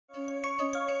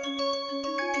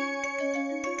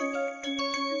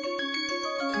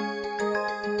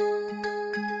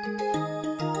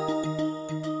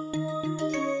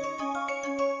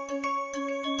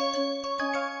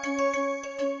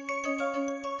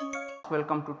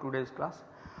welcome to today's class.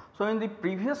 So, in the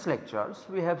previous lectures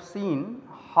we have seen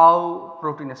how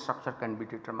protein structure can be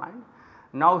determined.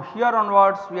 Now here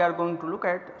onwards we are going to look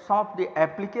at some of the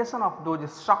application of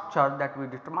those structure that we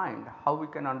determined, how we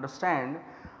can understand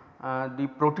the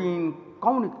protein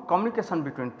communication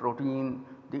between protein,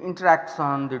 the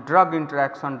interaction, the drug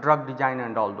interaction, drug design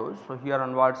and all those. So, here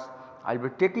onwards I will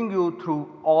be taking you through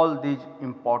all these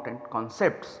important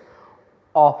concepts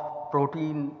of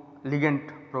protein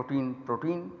ligand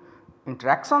protein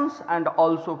interactions and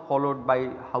also followed by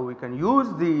how we can use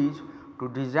these to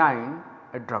design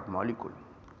a drug molecule.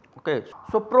 Okay.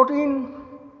 So, protein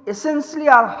essentially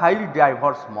are highly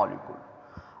diverse molecule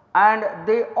and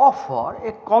they offer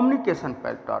a communication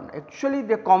pattern. Actually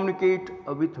they communicate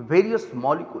with various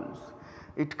molecules.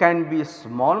 It can be a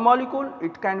small molecule,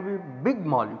 it can be big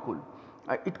molecule,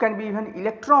 it can be even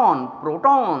electron,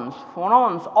 protons,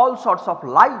 phonons, all sorts of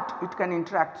light it can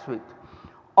interact with,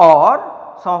 or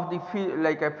some of the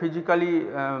like a physically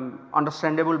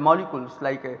understandable molecules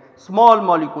like a small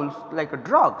molecules like a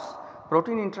drugs.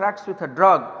 Protein interacts with a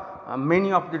drug,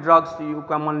 many of the drugs you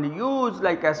commonly use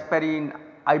like aspirin,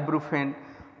 ibuprofen,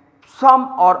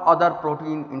 some or other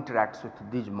protein interacts with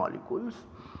these molecules.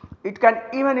 It can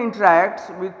even interact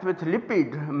with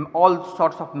lipid, all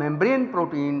sorts of membrane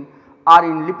protein are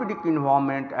in lipidic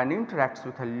environment and interacts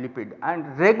with a lipid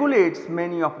and regulates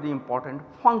many of the important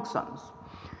functions.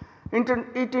 It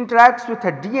interacts with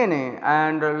a DNA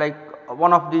and like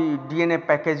one of the DNA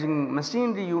packaging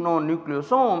machinery you know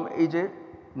nucleosome is a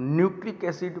nucleic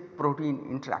acid protein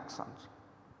interactions,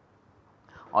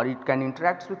 or it can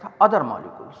interact with other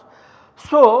molecules.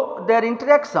 So, their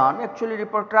interaction actually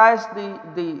represents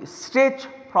the stage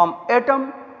from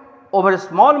atom over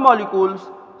small molecules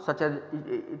such as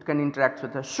it can interact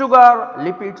with a sugar,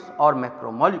 lipids or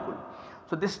macromolecule.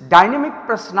 So, this dynamic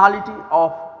personality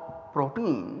of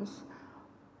proteins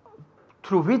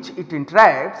through which it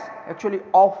interacts actually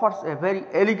offers a very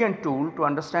elegant tool to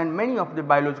understand many of the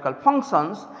biological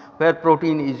functions where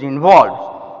protein is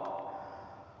involved.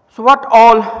 So, what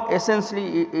all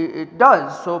essentially it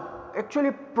does? So,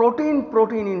 actually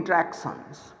protein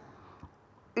interactions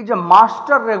is a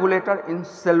master regulator in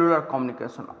cellular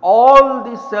communication. All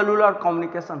the cellular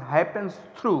communication happens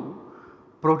through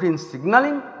protein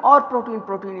signaling or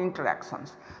protein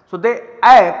interactions. So, they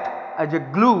act as a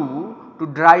glue to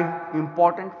drive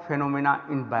important phenomena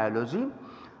in biology.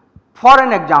 For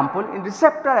an example, in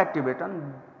receptor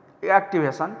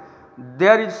activation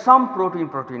there is some protein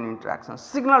interaction,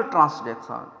 signal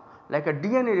transduction like a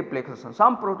DNA replication.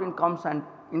 Some protein comes and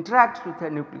interacts with a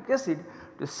nucleic acid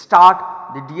to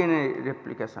start the DNA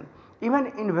replication. Even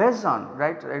invasion,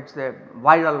 right, it is a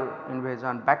viral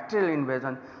invasion, bacterial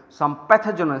invasion, some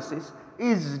pathogenesis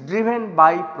is driven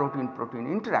by protein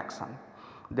interaction.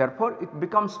 Therefore, it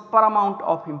becomes paramount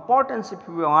of importance if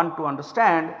we want to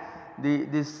understand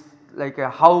this like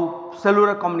how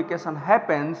cellular communication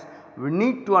happens. We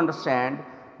need to understand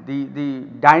the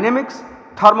dynamics,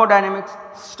 thermodynamics,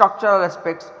 structural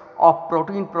aspects of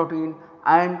protein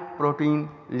and protein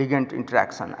ligand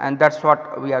interaction, and that is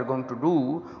what we are going to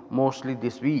do mostly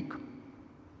this week.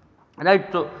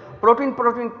 Right. So, protein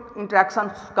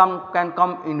interactions can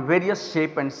come in various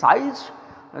shape and size.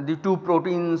 The two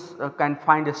proteins can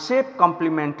find a shape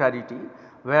complementarity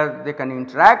where they can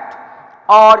interact,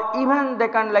 or even they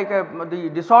can like the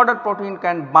disordered protein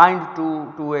can bind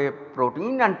to a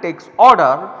protein and takes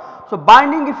order. So,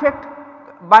 binding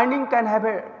can have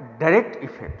a direct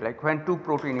effect, like when two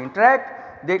protein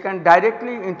interact they can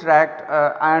directly interact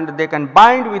and they can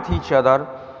bind with each other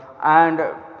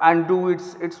and do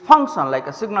its function like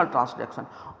a signal transduction,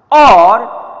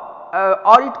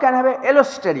 or it can have a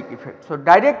allosteric effect. So,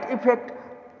 direct effect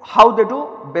how they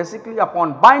do, basically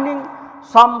upon binding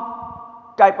some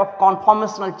type of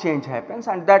conformational change happens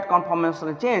and that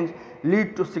conformational change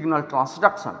lead to signal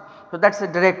transduction. So, that is a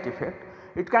direct effect.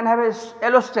 It can have a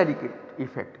allosteric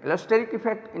effect. Allosteric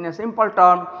effect in a simple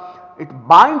term, it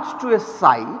binds to a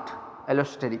site,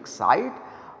 allosteric site,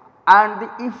 and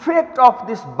the effect of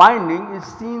this binding is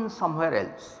seen somewhere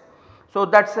else. So,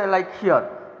 that is like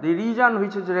here the region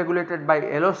which is regulated by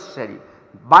allosteric,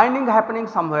 binding happening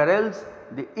somewhere else,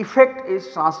 the effect is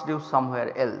transduced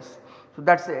somewhere else. So,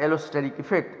 that is the allosteric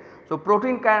effect. So,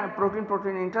 protein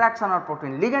interaction or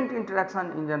protein ligand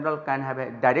interaction in general can have a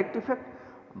direct effect,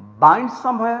 binds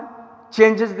somewhere,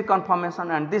 changes the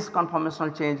conformation, and this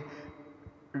conformational change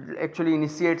actually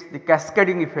initiates the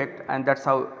cascading effect, and that is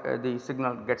how the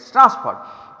signal gets transferred,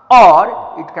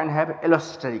 or it can have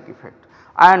allosteric effect,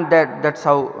 and that is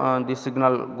how the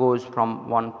signal goes from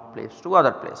one place to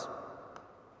other place,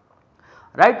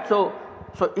 right. So,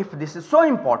 if this is so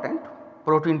important,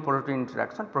 protein-protein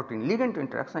interaction, protein-ligand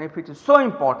interaction, if it is so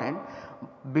important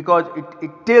because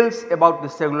it tells about the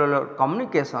cellular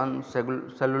communication,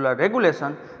 cellular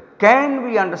regulation, can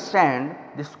we understand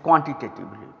this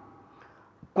quantitatively?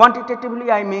 Quantitatively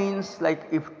I means like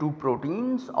if two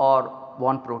proteins or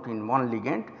one protein, one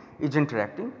ligand is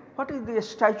interacting, what is the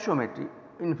stoichiometry,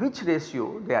 in which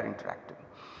ratio they are interacting.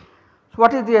 So,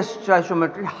 what is the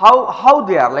stoichiometry, how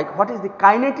they are, like what is the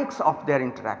kinetics of their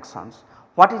interactions,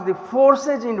 what is the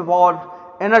forces involved,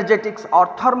 energetics or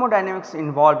thermodynamics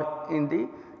involved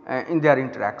in their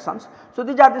interactions. So,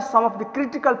 these are some of the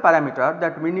critical parameters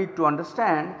that we need to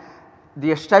understand.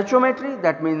 The stoichiometry,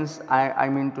 that means I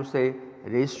mean to say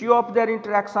ratio of their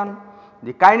interaction,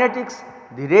 the kinetics,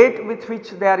 the rate with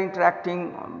which they are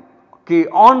interacting, K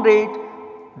on rate,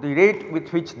 the rate with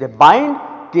which they bind,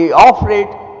 K off rate,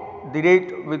 the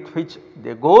rate with which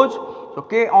they goes. So,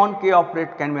 K on K off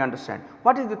rate can we understand.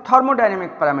 What is the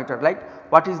thermodynamic parameter, like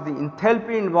what is the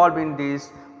enthalpy involved in this,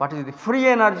 what is the free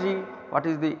energy, what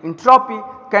is the entropy,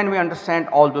 can we understand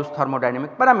all those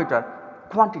thermodynamic parameter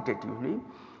quantitatively,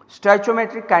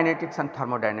 stoichiometry, kinetics and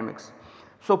thermodynamics.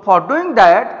 So, for doing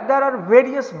that there are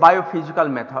various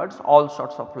biophysical methods, all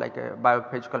sorts of like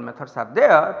biophysical methods are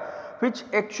there, which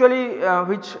actually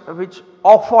which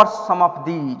offers some of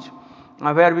these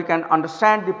where we can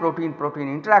understand the protein-protein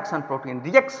interaction, protein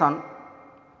reaction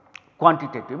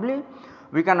quantitatively.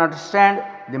 We can understand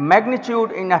the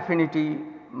magnitude in affinity,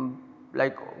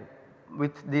 like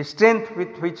with the strength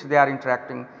with which they are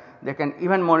interacting. They can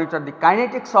even monitor the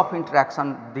kinetics of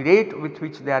interaction, the rate with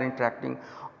which they are interacting,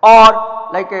 or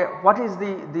like what is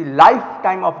the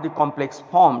lifetime of the complex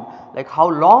formed, like how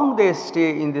long they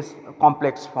stay in this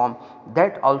complex form,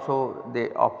 that also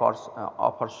they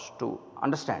offers to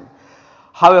understand.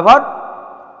 However,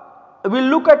 we will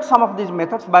look at some of these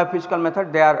methods, biophysical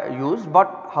method they are used,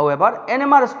 but however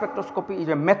NMR spectroscopy is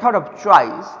a method of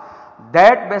choice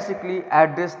that basically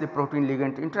address the protein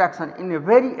ligand interaction in a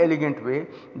very elegant way,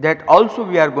 that also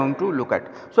we are going to look at.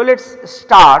 So, let us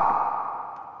start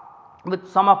with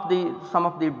some of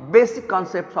the basic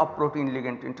concepts of protein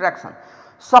ligand interaction.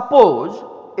 Suppose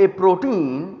a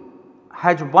protein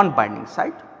has one binding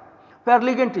site where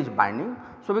ligand is binding.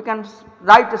 So, we can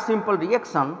write a simple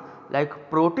reaction like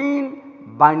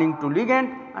protein binding to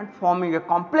ligand and forming a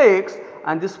complex,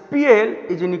 and this PL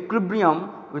is in equilibrium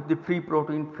with the free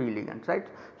protein free ligand, right.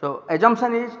 So,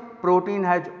 assumption is protein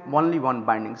has only one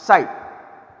binding site,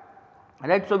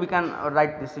 right. So, we can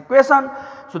write this equation.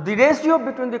 So, the ratio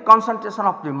between the concentration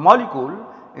of the molecule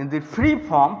in the free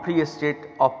form, free state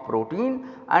of protein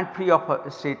and free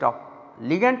of state of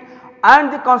ligand,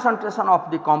 and the concentration of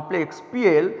the complex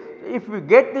PL, if we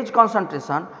get this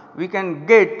concentration we can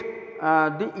get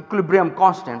the equilibrium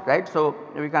constant, right. So,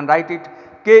 we can write it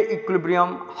K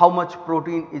equilibrium, how much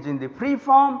protein is in the free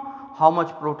form, how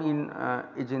much protein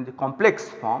is in the complex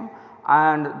form,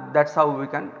 and that is how we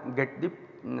can get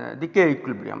the K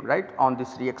equilibrium, right, on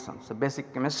this reaction. So,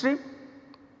 basic chemistry.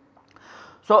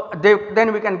 So,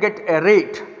 then we can get a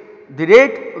rate, the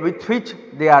rate with which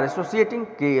they are associating,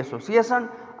 K association,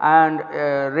 and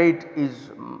rate is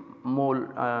mole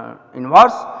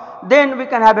inverse. Then we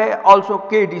can have also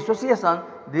K dissociation,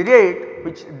 the rate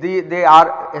which they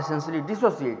are essentially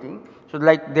dissociating. So,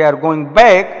 like they are going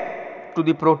back to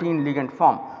the protein ligand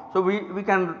form. So, we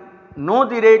can know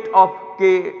the rate of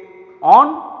K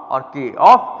on or K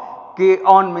off. K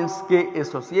on means K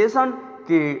association,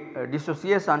 K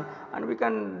dissociation, and we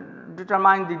can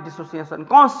determine the dissociation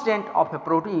constant of a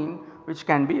protein, which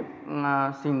can be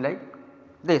seen like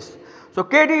this. So,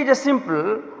 Kd is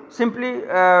a simply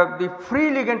the free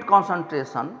ligand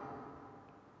concentration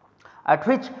at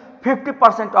which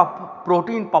 50% of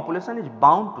protein population is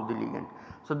bound to the ligand.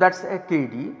 So, that is a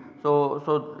Kd.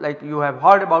 So, like you have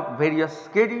heard about various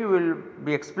Kd, we will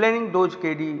be explaining those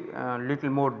Kd little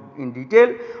more in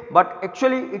detail, but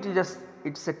actually it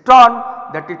is a term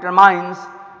that determines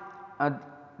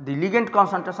the ligand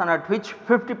concentration at which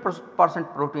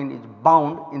 50% protein is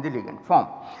bound in the ligand form.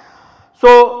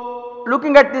 So,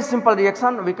 looking at this simple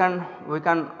reaction, we can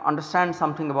understand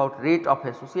something about rate of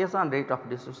association, rate of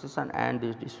dissociation, and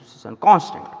this dissociation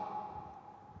constant.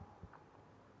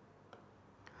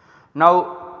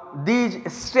 Now, these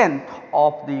strength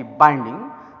of the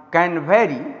binding can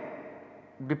vary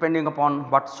depending upon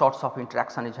what sorts of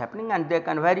interaction is happening, and they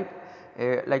can vary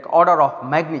like order of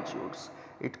magnitudes.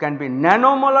 It can be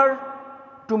nanomolar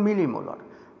to millimolar.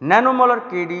 Nanomolar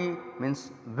Kd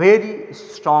means very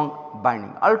strong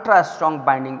binding, ultra strong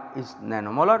binding is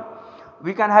nanomolar.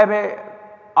 We can have a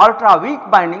ultra weak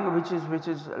binding which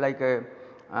is like a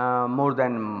more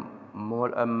than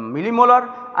millimolar,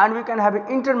 and we can have an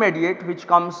intermediate which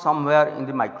comes somewhere in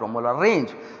the micromolar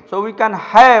range. So, we can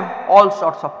have all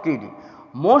sorts of Kd.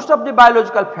 Most of the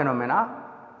biological phenomena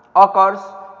occurs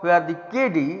where the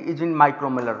Kd is in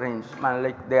micromolar range,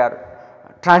 like they are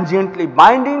transiently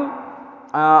binding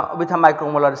with a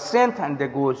micromolar strength and they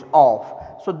goes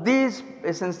off. So, these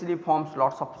essentially forms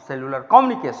lots of cellular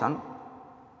communication.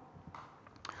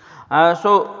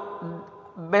 So,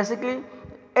 basically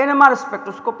NMR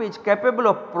spectroscopy is capable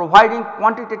of providing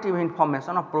quantitative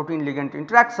information of protein ligand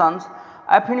interactions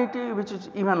affinity which is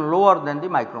even lower than the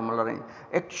micromolar range.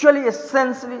 Actually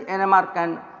essentially NMR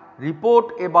can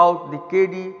report about the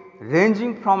Kd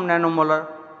ranging from nanomolar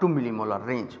to millimolar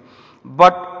range.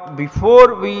 But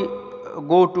before we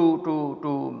go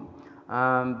to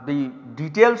the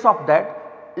details of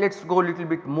that, let us go little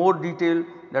bit more detail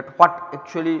that what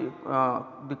actually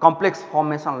the complex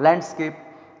formation landscape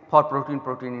for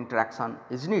protein-protein interaction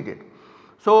is needed.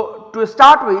 So, to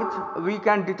start with, we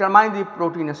can determine the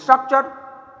protein structure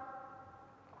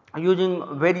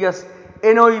using various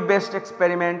NOE based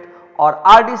experiment or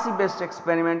RDC based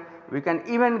experiment. We can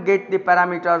even get the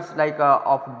parameters like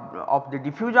of the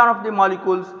diffusion of the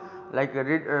molecules like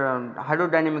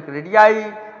hydrodynamic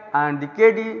radii and the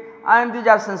Kd, and these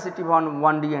are sensitive on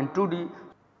 1D and 2D.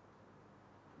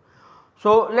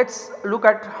 So, let us look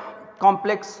at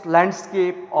complex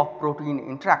landscape of protein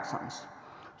interactions.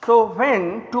 So,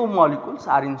 when two molecules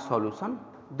are in solution,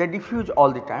 they diffuse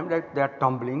all the time, right? They are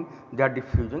tumbling, they are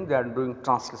diffusing, they are doing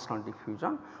translational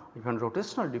diffusion, even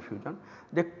rotational diffusion.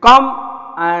 They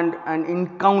come and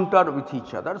encounter with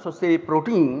each other. So, say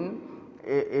protein,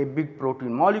 a big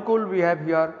protein molecule we have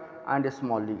here and a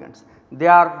small ligands. They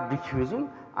are diffusing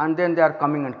and then they are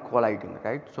coming and colliding,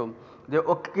 right. So, they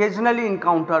occasionally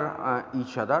encounter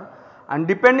each other, and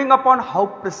depending upon how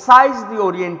precise the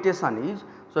orientation is.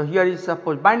 So, here is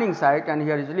suppose binding site and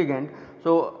here is ligand.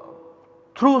 So,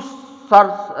 through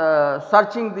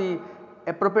searching the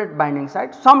appropriate binding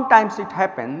site, sometimes it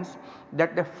happens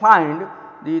that they find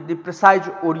the precise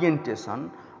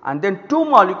orientation, and then two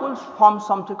molecules form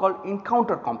something called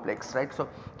encounter complex, right. So,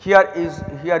 here is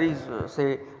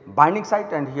say binding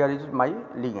site and here is my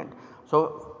ligand.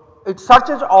 So, it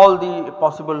searches all the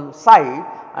possible site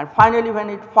and finally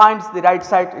when it finds the right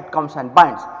site it comes and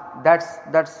binds.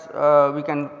 That's we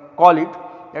can call it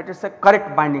that is a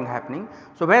correct binding happening.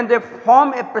 So, when they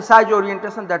form a precise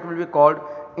orientation, that will be called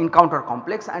encounter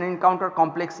complex, and encounter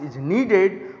complex is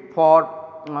needed for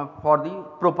the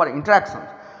proper interactions.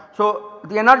 So,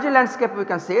 the energy landscape we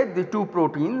can say the two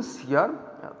proteins here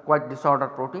quite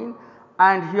disordered protein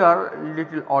and here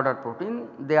little ordered protein,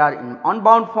 they are in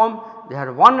unbound form, they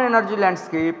have one energy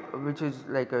landscape which is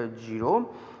like a 0,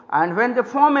 and when they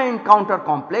form an encounter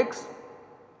complex,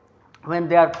 when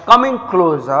they are coming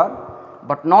closer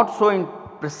but not so in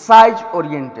precise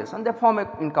orientation, they form an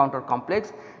encounter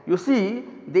complex. You see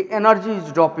the energy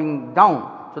is dropping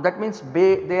down. So, that means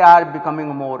they are becoming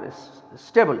more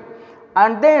stable,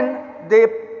 and then they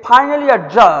finally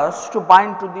adjust to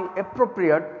bind to the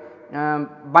appropriate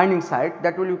binding site,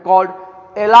 that will be called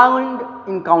aligned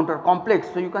encounter complex.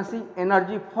 So, you can see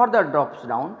energy further drops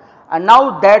down and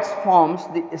now that forms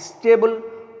the stable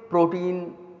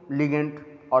protein ligand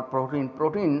or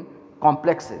protein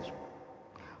complexes.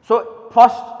 So,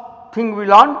 first thing we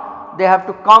learned, they have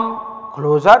to come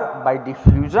closer by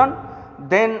diffusion,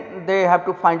 then they have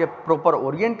to find a proper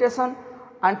orientation,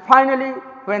 and finally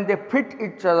when they fit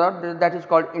each other, that is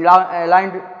called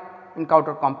aligned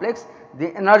encounter complex.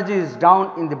 The energy is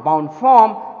down in the bound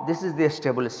form, this is the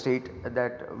stable state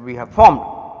that we have formed.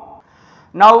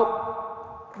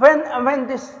 Now, when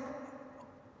this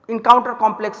encounter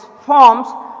complex forms,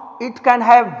 it can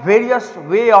have various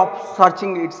way of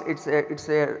searching its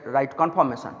right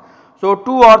conformation. So,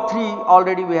 2 or 3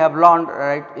 already we have learned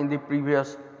right in the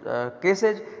previous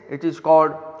cases. It is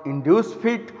called induced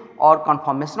fit or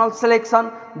conformational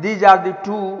selection. These are the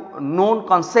two known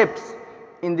concepts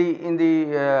in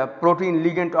the protein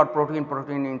ligand or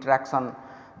protein interaction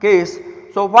case.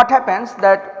 So, what happens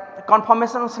that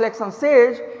conformational selection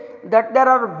says that there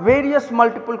are various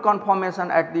multiple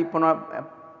conformation at the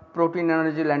protein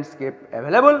energy landscape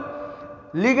available.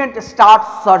 Ligand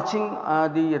starts searching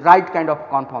the right kind of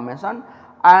conformation,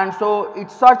 and so it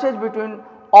searches between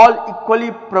all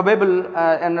equally probable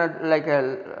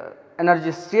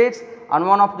energy states, and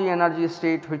one of the energy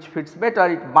state which fits better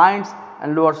it binds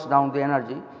and lowers down the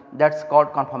energy, that is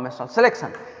called conformational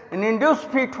selection. In induced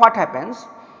fit what happens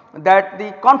that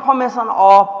the conformation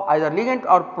of either ligand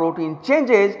or protein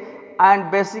changes and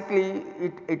basically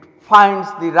it finds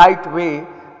the right way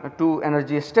to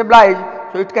energy stabilize.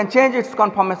 So, it can change its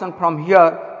conformation from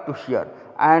here to here,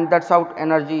 and that is how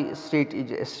energy state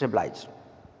is stabilized.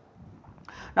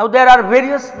 Now there are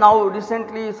various, now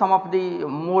recently some of the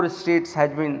more states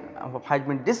has been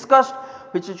discussed,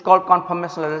 which is called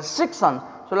conformational restriction.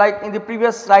 So like in the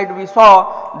previous slide we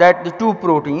saw that the two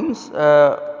proteins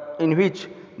in which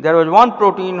there was one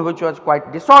protein which was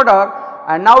quite disorder,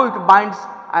 and now it binds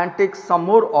and takes some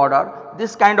more order.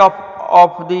 This kind of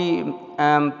the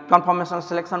conformational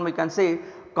selection, we can say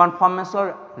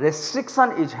conformational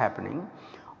restriction is happening,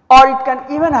 or it can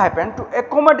even happen to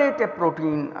accommodate a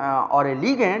protein or a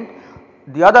ligand,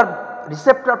 the other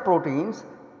receptor proteins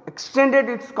extended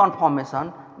its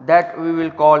conformation, that we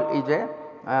will call is a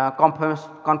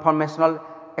conformational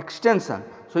extension.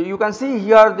 So you can see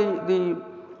here the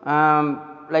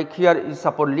like here is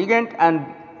suppose ligand and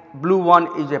blue one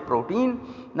is a protein.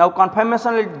 Now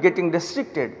conformation is getting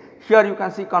restricted. Here you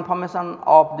can see conformation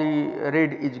of the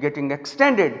red is getting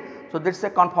extended. So this is a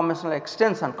conformational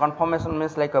extension. Conformation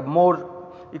means like a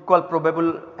more equal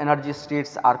probable energy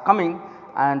states are coming,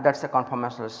 and that is a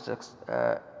conformational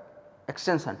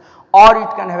extension. Or it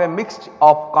can have a mix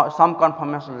of some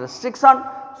conformational restriction,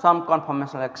 some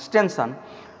conformational extension,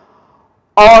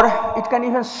 or it can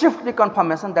even shift the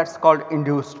conformation, that is called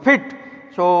induced fit.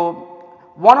 So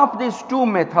one of these two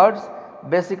methods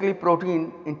basically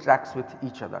protein interacts with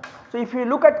each other. So if you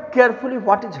look at carefully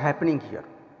what is happening here,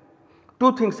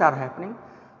 two things are happening: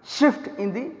 shift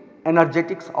in the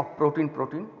energetics of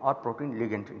protein-protein or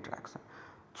protein-ligand interaction.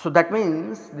 So that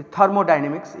means the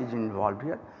thermodynamics is involved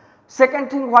here. Second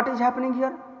thing, what is happening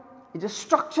here is a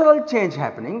structural change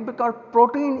happening, because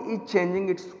protein is changing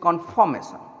its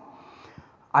conformation,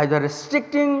 either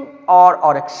restricting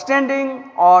or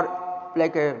extending, or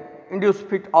like a induced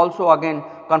fit also again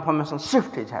conformational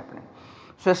shift is happening.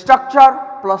 So structure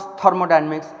plus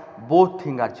thermodynamics, both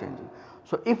things are changing.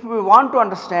 So if we want to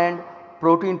understand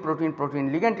protein-protein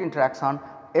ligand interaction,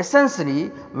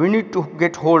 essentially we need to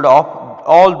get hold of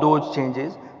all those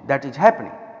changes that is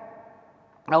happening.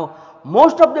 Now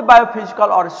most of the biophysical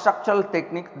or structural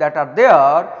techniques that are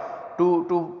there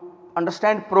to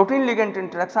understand protein ligand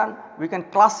interaction, we can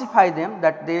classify them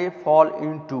that they fall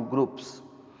in two groups.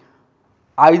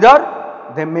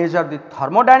 Either they measure the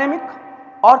thermodynamic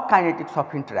or kinetics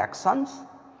of interactions.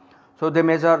 So they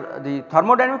measure the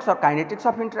thermodynamics or kinetics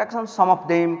of interactions. Some of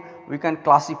them we can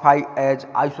classify as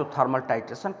isothermal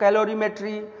titration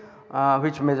calorimetry,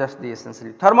 which measures the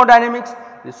essentially thermodynamics.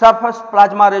 The surface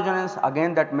plasma resonance,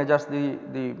 again that measures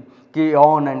the K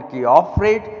on and K off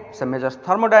rate, so measures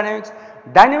thermodynamics.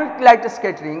 Dynamic light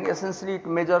scattering, essentially it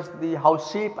measures the how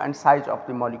shape and size of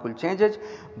the molecule changes.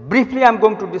 Briefly I am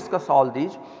going to discuss all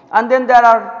these, and then there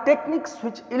are techniques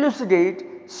which elucidate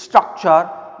structure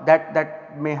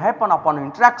that may happen upon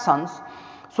interactions.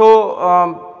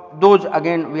 So those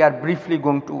again we are briefly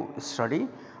going to study.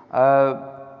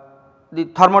 The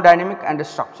thermodynamic and the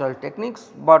structural techniques,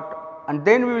 and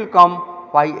then we will come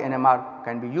why NMR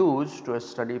can be used to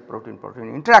study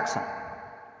protein-protein interaction.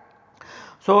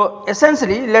 So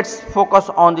essentially let us focus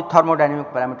on the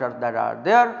thermodynamic parameters that are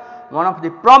there. One of the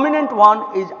prominent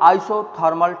one is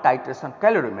isothermal titration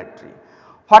calorimetry.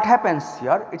 What happens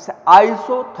here? It is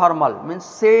isothermal, means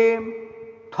same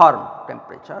therm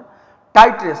temperature,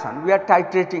 titration we are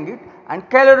titrating it, and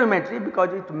calorimetry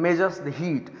because it measures the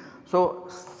heat. So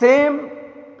same,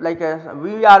 like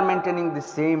we are maintaining the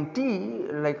same T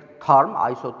like therm,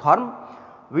 isotherm,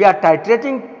 we are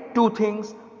titrating two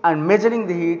things and measuring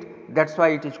the heat, that is why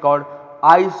it is called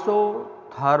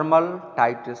isothermal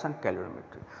titration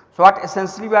calorimetry. So what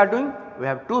essentially we are doing? We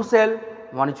have two cells,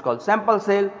 one is called sample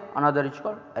cell, another is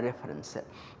called a reference cell.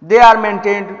 They are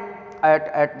maintained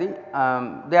at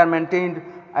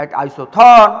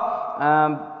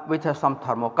isotherm with some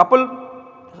thermocouple,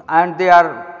 and they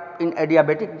are in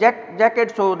adiabatic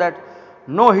jacket, so that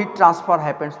no heat transfer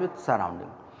happens with surrounding.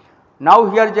 Now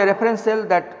here is a reference cell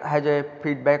that has a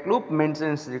feedback loop,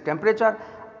 maintains the temperature,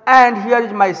 and here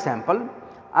is my sample,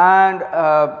 and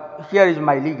here is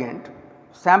my ligand,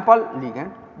 sample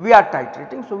ligand. We are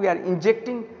titrating, so we are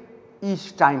injecting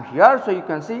each time here. So you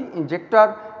can see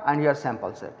injector and here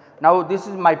sample cell. Now this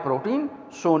is my protein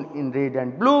shown in red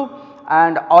and blue,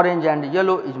 and orange and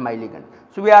yellow is my ligand.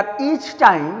 So we are each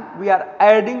time we are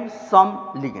adding some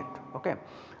ligand. Okay.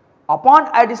 Upon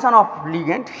addition of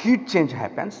ligand, heat change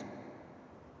happens.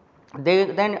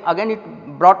 Then again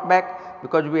it brought back,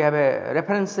 because we have a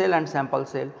reference cell and sample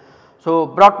cell. So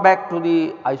brought back to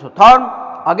the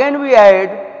isotherm, again we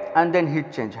add, and then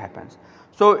heat change happens.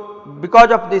 So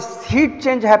because of this heat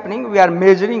change happening, we are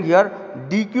measuring here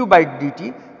dq by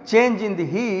dt, change in the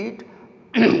heat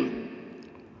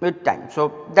with time.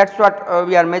 So that is what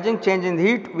we are measuring, change in the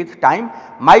heat with time,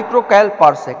 microcal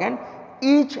per second.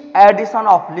 each addition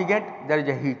of ligand there is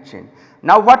a heat change.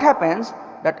 Now what happens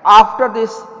that after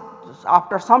this,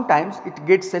 after sometimes it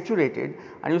gets saturated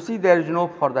and you see there is no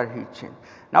further heat change.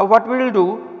 Now what we will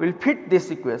do, we will fit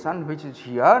this equation which is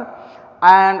here,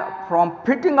 and from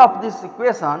fitting of this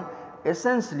equation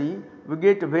essentially we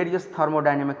get various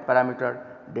thermodynamic parameter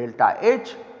delta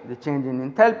H, the change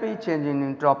in enthalpy, change in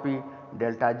entropy,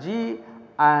 delta G,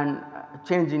 and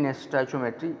change in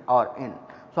stoichiometry or N.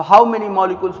 So how many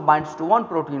molecules binds to one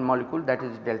protein molecule, that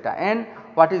is delta N,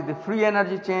 what is the free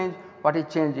energy change, what is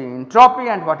change in entropy,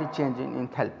 and what is change in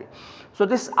enthalpy. So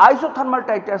this isothermal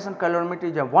titration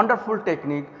calorimetry is a wonderful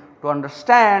technique to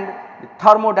understand the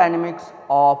thermodynamics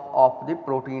of the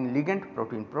protein ligand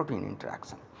protein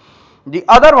interaction. The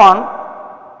other one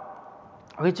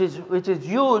which is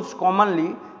used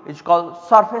commonly is called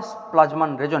surface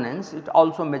plasmon resonance. It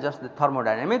also measures the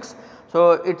thermodynamics.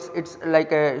 So it's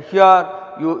like a, here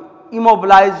you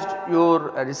immobilized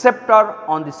your receptor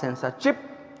on the sensor chip,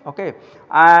 okay,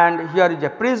 and here is a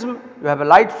prism, you have a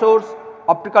light source,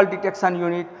 optical detection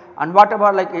unit, and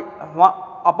whatever like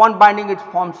upon binding it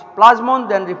forms plasmon,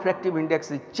 then refractive index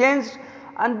is changed,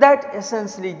 and that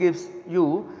essentially gives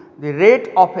you the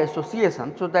rate of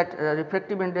association. So that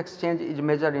refractive index change is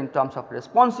measured in terms of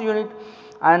response unit,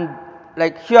 and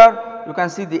like here you can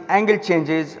see the angle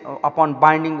changes upon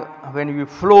binding when you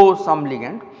flow some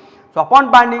ligand. So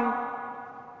upon binding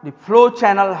the flow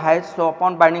channel has, so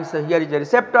upon binding, so here is a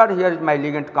receptor, here is my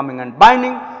ligand coming and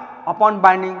binding, upon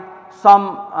binding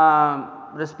some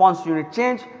response unit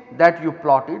change that you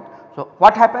plotted. So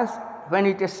what happens when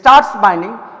it starts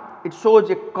binding, it shows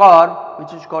a curve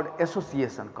which is called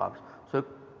association curve. So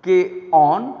K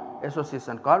on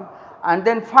association curve, and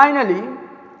then finally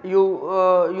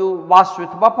you wash with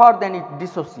buffer, then it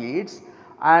dissociates,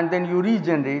 and then you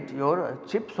regenerate your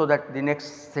chip so that the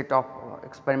next set of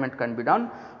experiment can be done.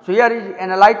 So here is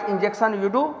analyte injection you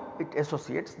do, it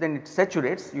associates, then it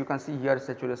saturates, you can see here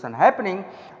saturation happening,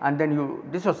 and then you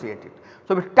dissociate it.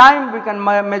 So with time we can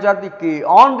measure the K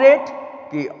on rate,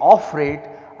 K off rate,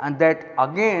 and that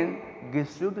again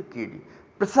gives you the Kd.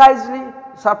 Precisely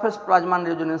surface plasmon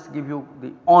resonance give you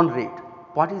the on rate,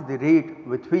 what is the rate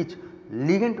with which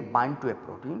ligand bind to a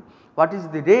protein, what is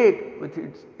the rate with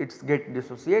it get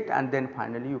dissociate, and then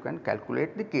finally you can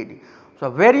calculate the Kd. So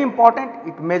very important,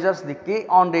 it measures the K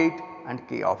on rate and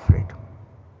K off rate.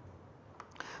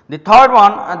 The third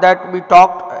one that we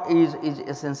talked is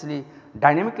essentially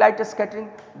dynamic light scattering,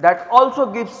 that also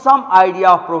gives some idea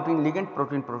of protein ligand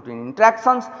protein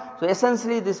interactions. So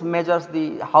essentially this measures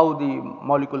the how the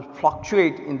molecule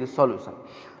fluctuate in the solution.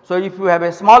 So if you have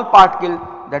a small particle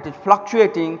that is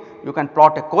fluctuating, you can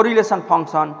plot a correlation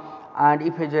function, and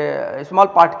if a small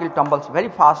particle tumbles very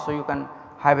fast, so you can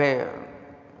have a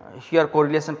here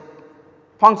correlation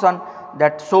function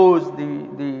that shows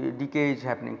the decay is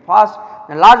happening fast.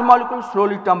 The large molecule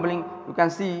slowly tumbling, you can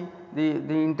see the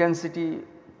intensity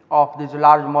of this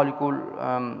large molecule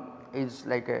is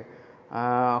like a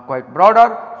quite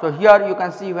broader. So here you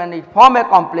can see when it form a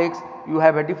complex, you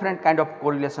have a different kind of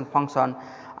correlation function,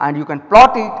 and you can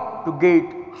plot it to get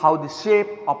how the shape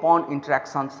upon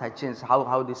interactions has changed,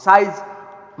 how the size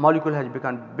molecule has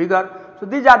become bigger. So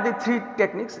these are the three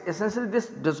techniques. Essentially this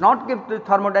does not give the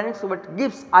thermodynamics, but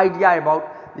gives idea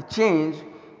about the change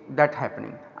that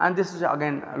happening, and this is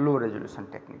again a low resolution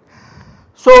technique.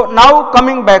 So now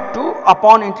coming back to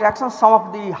upon interaction, some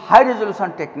of the high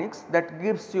resolution techniques that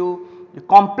gives you the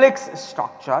complex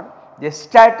structure, the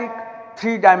static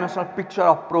 3-dimensional picture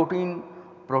of protein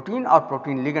or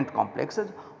protein ligand complexes.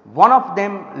 One of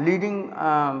them leading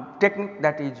technique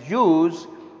that is used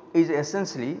is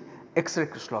essentially X-ray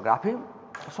crystallography.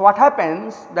 So what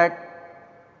happens that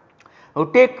you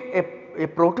take a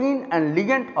protein and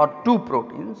ligand or two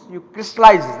proteins, you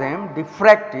crystallize them,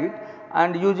 diffract it,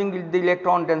 and using the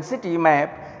electron density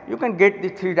map you can get the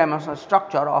 3-dimensional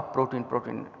structure of protein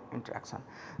interaction.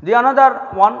 The another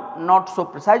one not so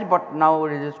precise, but now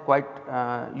it is quite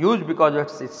used because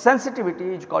of its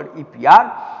sensitivity, is called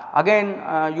EPR.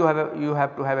 Again you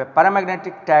have to have a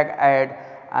paramagnetic tag add,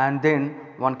 and then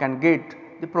one can get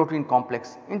the protein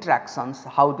complex interactions,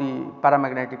 how the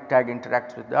paramagnetic tag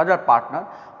interacts with the other partner,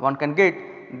 one can get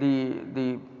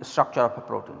the structure of a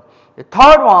protein. The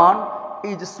third one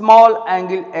is small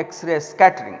angle X-ray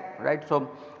scattering, right. So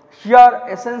here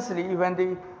essentially when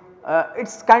the it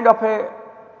is kind of a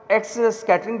X-ray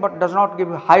scattering, but does not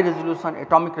give a high resolution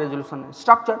atomic resolution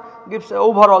structure, gives a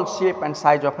overall shape and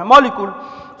size of a molecule.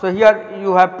 So here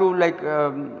you have to like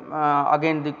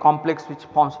again the complex which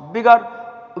forms bigger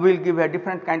will give a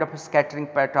different kind of a scattering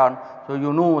pattern. So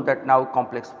you know that now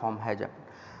complex form has happened.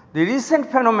 The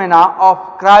recent phenomena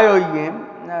of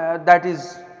cryo-EM that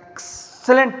is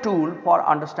excellent tool for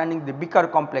understanding the bigger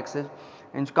complexes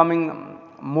and coming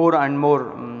more and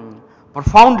more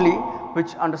profoundly,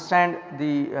 which understand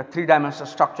the 3-dimensional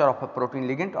structure of a protein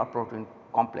ligand or protein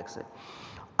complexes.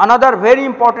 Another very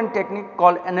important technique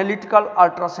called analytical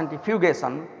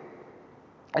ultracentrifugation,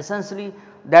 essentially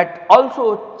that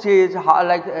also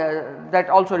that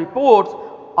also reports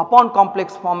upon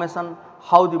complex formation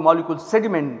how the molecule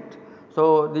sediment.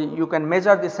 So, you can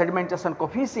measure the sedimentation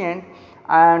coefficient,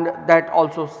 and that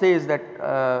also says that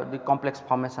the complex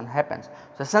formation happens.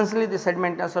 So, essentially the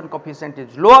sedimentation coefficient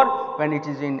is lower when it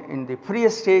is in the free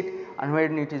state, and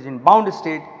when it is in bound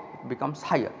state it becomes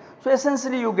higher. So,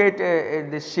 essentially you get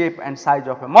the shape and size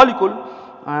of a molecule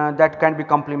that can be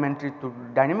complementary to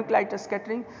dynamic light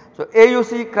scattering. So,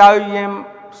 AUC, cryo-EM,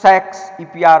 SAX,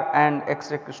 EPR and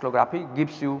X-ray crystallography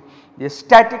gives you the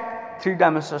static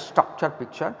 3-dimensional structure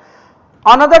picture.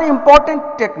 Another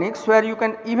important techniques where you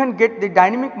can even get the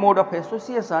dynamic mode of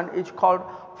association is called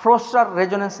Foster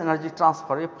resonance energy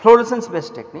transfer, a fluorescence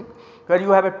based technique where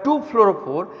you have a 2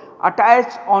 fluorophore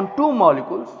attached on 2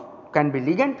 molecules, can be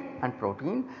ligand and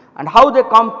protein, and how they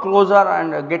come closer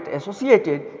and get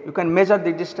associated. You can measure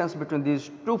the distance between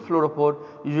these 2 fluorophore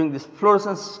using this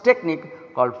fluorescence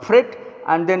technique called FRET,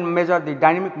 and then measure the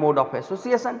dynamic mode of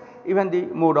association, even the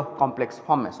mode of complex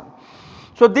formation.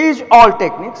 So, these all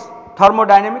techniques,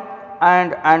 thermodynamic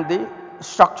and the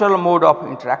structural mode of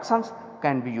interactions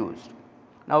can be used.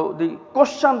 Now, the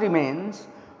question remains,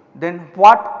 then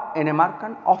what NMR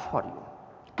can offer you?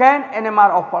 Can NMR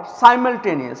offer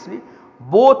simultaneously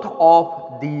both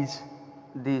of these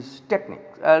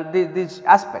techniques, these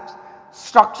aspects,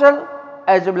 structural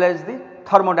as well as the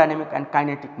thermodynamic and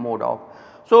kinetic mode of.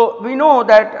 So, we know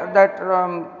that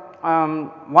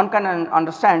one can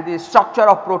understand the structure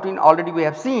of protein, already we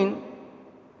have seen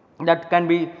that can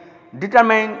be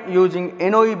determined using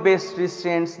NOE based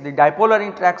restraints, the dipolar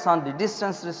interaction, the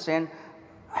distance restraint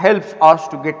helps us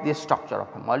to get the structure of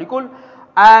a molecule,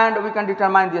 and we can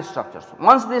determine the structures.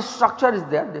 Once this structure is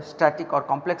there, the static or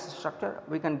complex structure,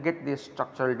 we can get the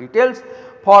structural details.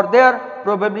 For there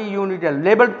probably you need a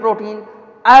labeled protein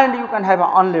and you can have an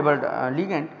unlabeled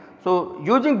ligand. So,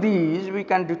 using these we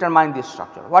can determine the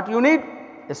structure. What you need?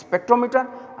 A spectrometer,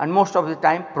 and most of the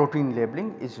time protein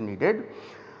labeling is needed.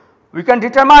 We can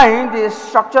determine the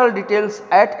structural details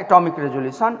at atomic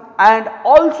resolution, and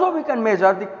also we can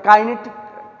measure the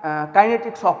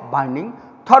kinetics of binding,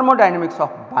 thermodynamics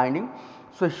of binding.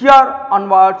 So, here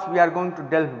onwards we are going to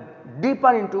delve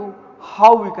deeper into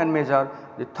how we can measure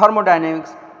the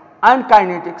thermodynamics and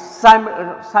kinetics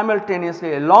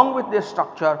simultaneously along with the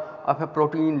structure of a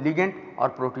protein ligand or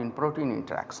protein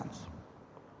interactions.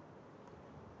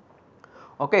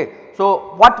 Okay.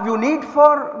 So, what you need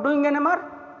for doing NMR?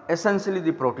 Essentially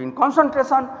the protein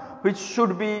concentration, which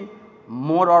should be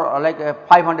more or like a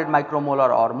 500 micromolar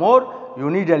or more.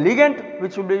 You need a ligand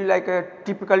which will be like a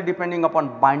typical depending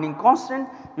upon binding constant.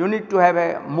 You need to have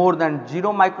a more than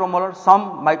 0 micromolar,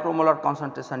 some micromolar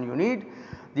concentration you need.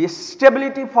 The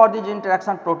stability for this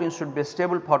interaction, protein should be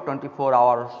stable for 24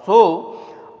 hours or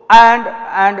so,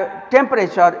 and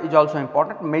temperature is also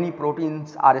important. Many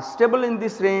proteins are stable in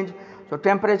this range. So,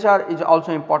 temperature is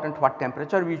also important, what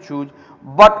temperature we choose,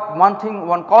 but one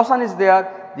caution is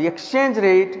there, the exchange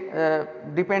rate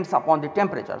depends upon the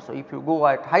temperature. So, if you go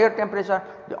at higher temperature,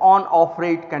 the on off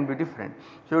rate can be different.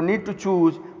 So, you need to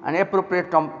choose an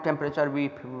appropriate temperature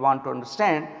if you want to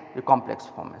understand the complex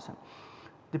formation.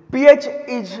 The pH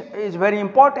is very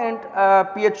important,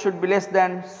 pH should be less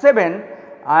than 7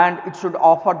 and it should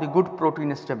offer the good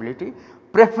protein stability,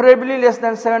 preferably less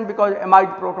than 7 because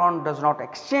amide proton does not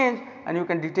exchange and you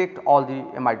can detect all the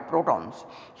amide protons.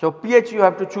 So, pH you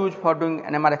have to choose for doing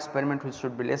NMR experiment which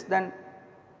should be less than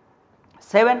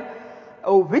 7.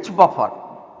 Which buffer?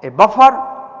 A buffer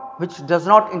which does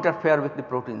not interfere with the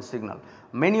protein signal.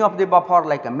 Many of the buffer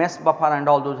like a mesh buffer and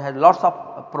all those has lots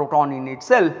of proton in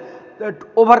itself that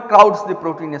overcrowds the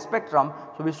protein spectrum.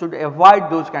 So, we should avoid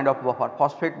those kind of buffer.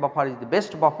 Phosphate buffer is the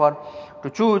best buffer to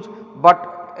choose,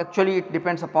 but actually it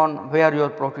depends upon where your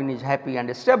protein is happy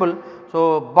and stable.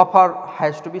 So, buffer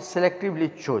has to be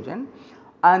selectively chosen,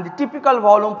 and the typical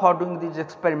volume for doing this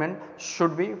experiment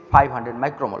should be 500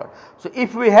 micromolar. So,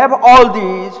 if we have all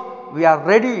these, we are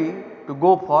ready to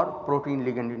go for protein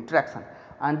ligand interaction,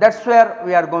 and that is where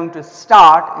we are going to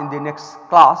start in the next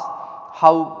class,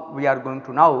 how we are going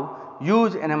to now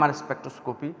use NMR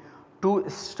spectroscopy to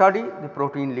study the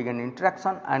protein ligand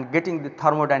interaction and getting the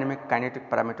thermodynamic kinetic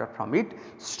parameter from it.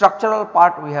 Structural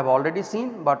part we have already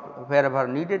seen, but wherever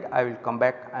needed I will come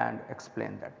back and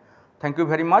explain that. Thank you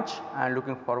very much and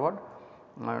looking forward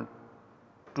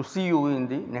to see you in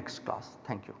the next class.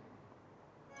 Thank you.